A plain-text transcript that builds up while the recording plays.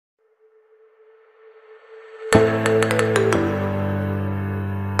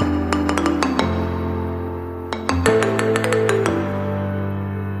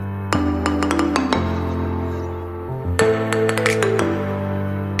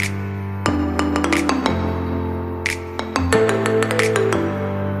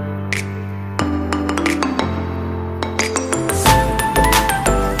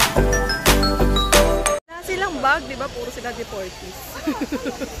si Daddy Portis.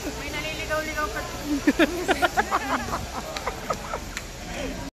 May naliligaw-ligaw ka.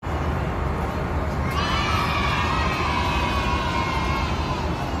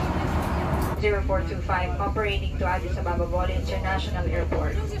 Operating to Addis Ababa Bole International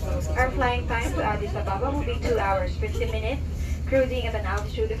Airport. Our flying time to Addis Ababa will be 2 hours 50 minutes, cruising at an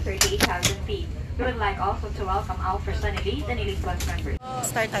altitude of 38,000 feet. We would like also to welcome our first Elite and Elite Plus members.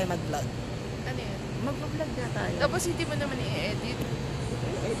 Start tayo mag-vlog. Ano yun? Mag-vlog na tayo. Tapos hindi mo naman i-edit.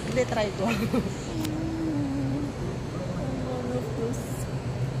 Hindi, try ko.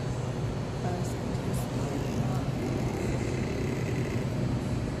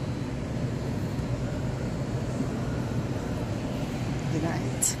 Good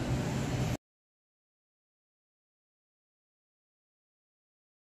night.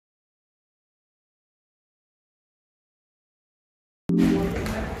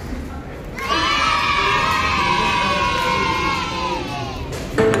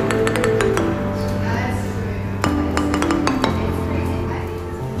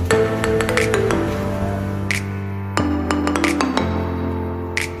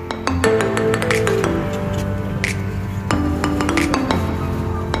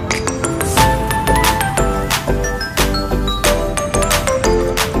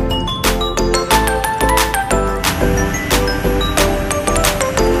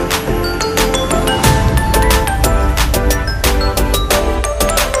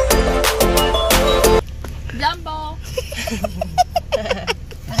 Jambo!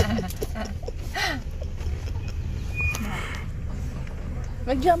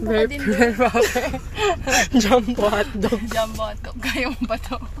 Mag-jumbo ka din doon. Jambo hotdog. Jambo hotdog. Kaya mo ba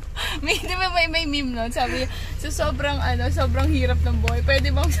to? Di ba may meme nun? Sabi, so sobrang hirap ng buhay.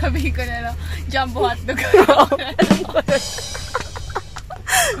 Pwede bang sabihin ko na lang, Jambo hotdog.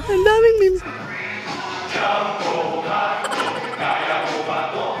 Ang daming memes. Jambo hotdog, kaya mo ba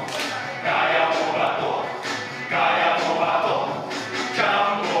to? Kaya mo ba to? Kaya mo ba to?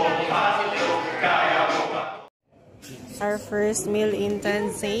 Jambo hotdog, kaya mo ba to? Our first meal in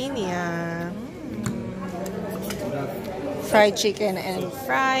Tanzania. Fried chicken and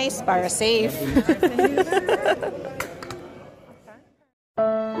fries para safe.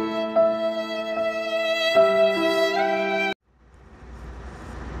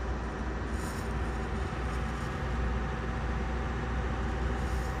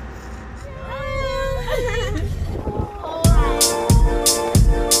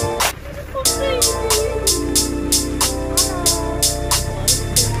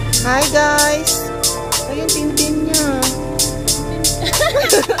 Hi guys! Ayun, tintin niya.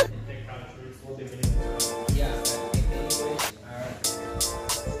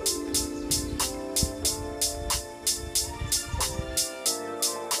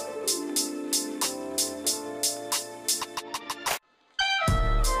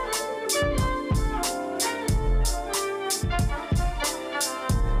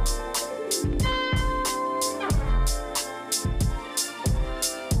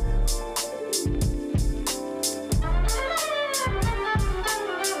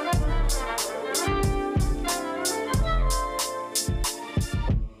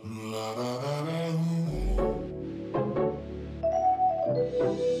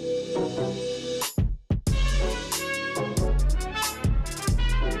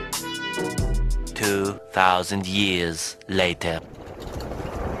 Thousand years later.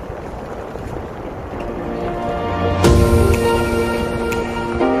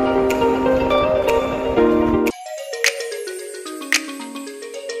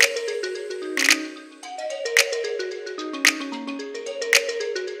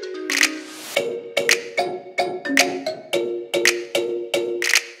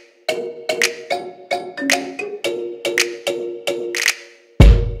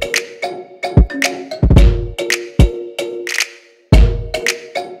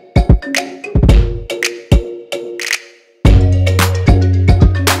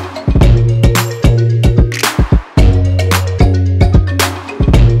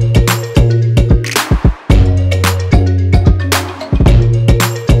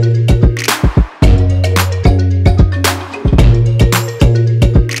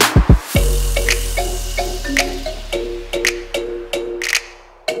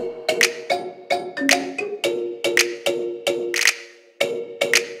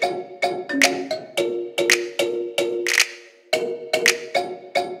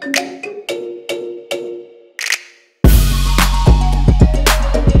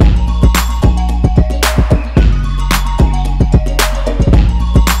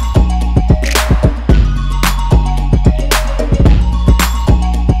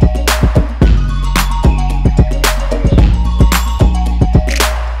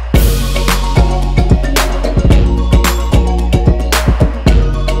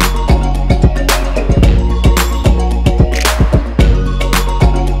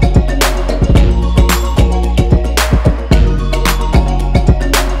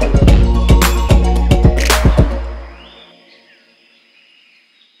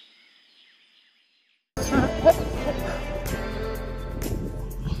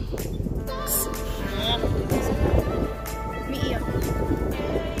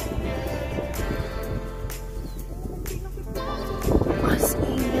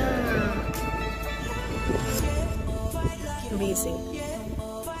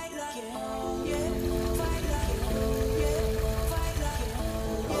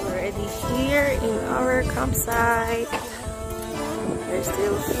 our campsite. We're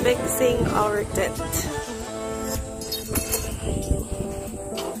still fixing our tent.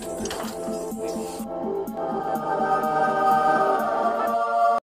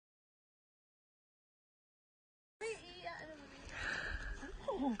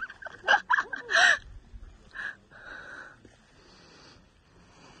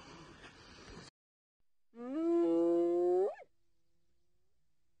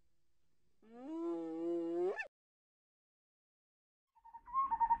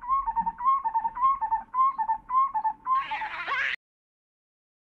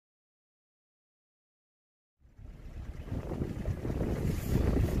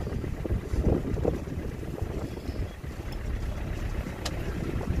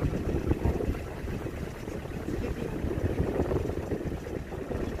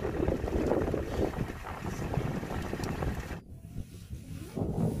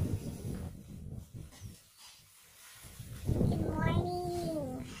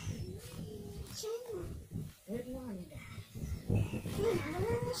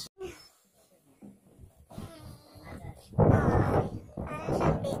 Para sa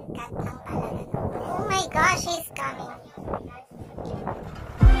big cat ang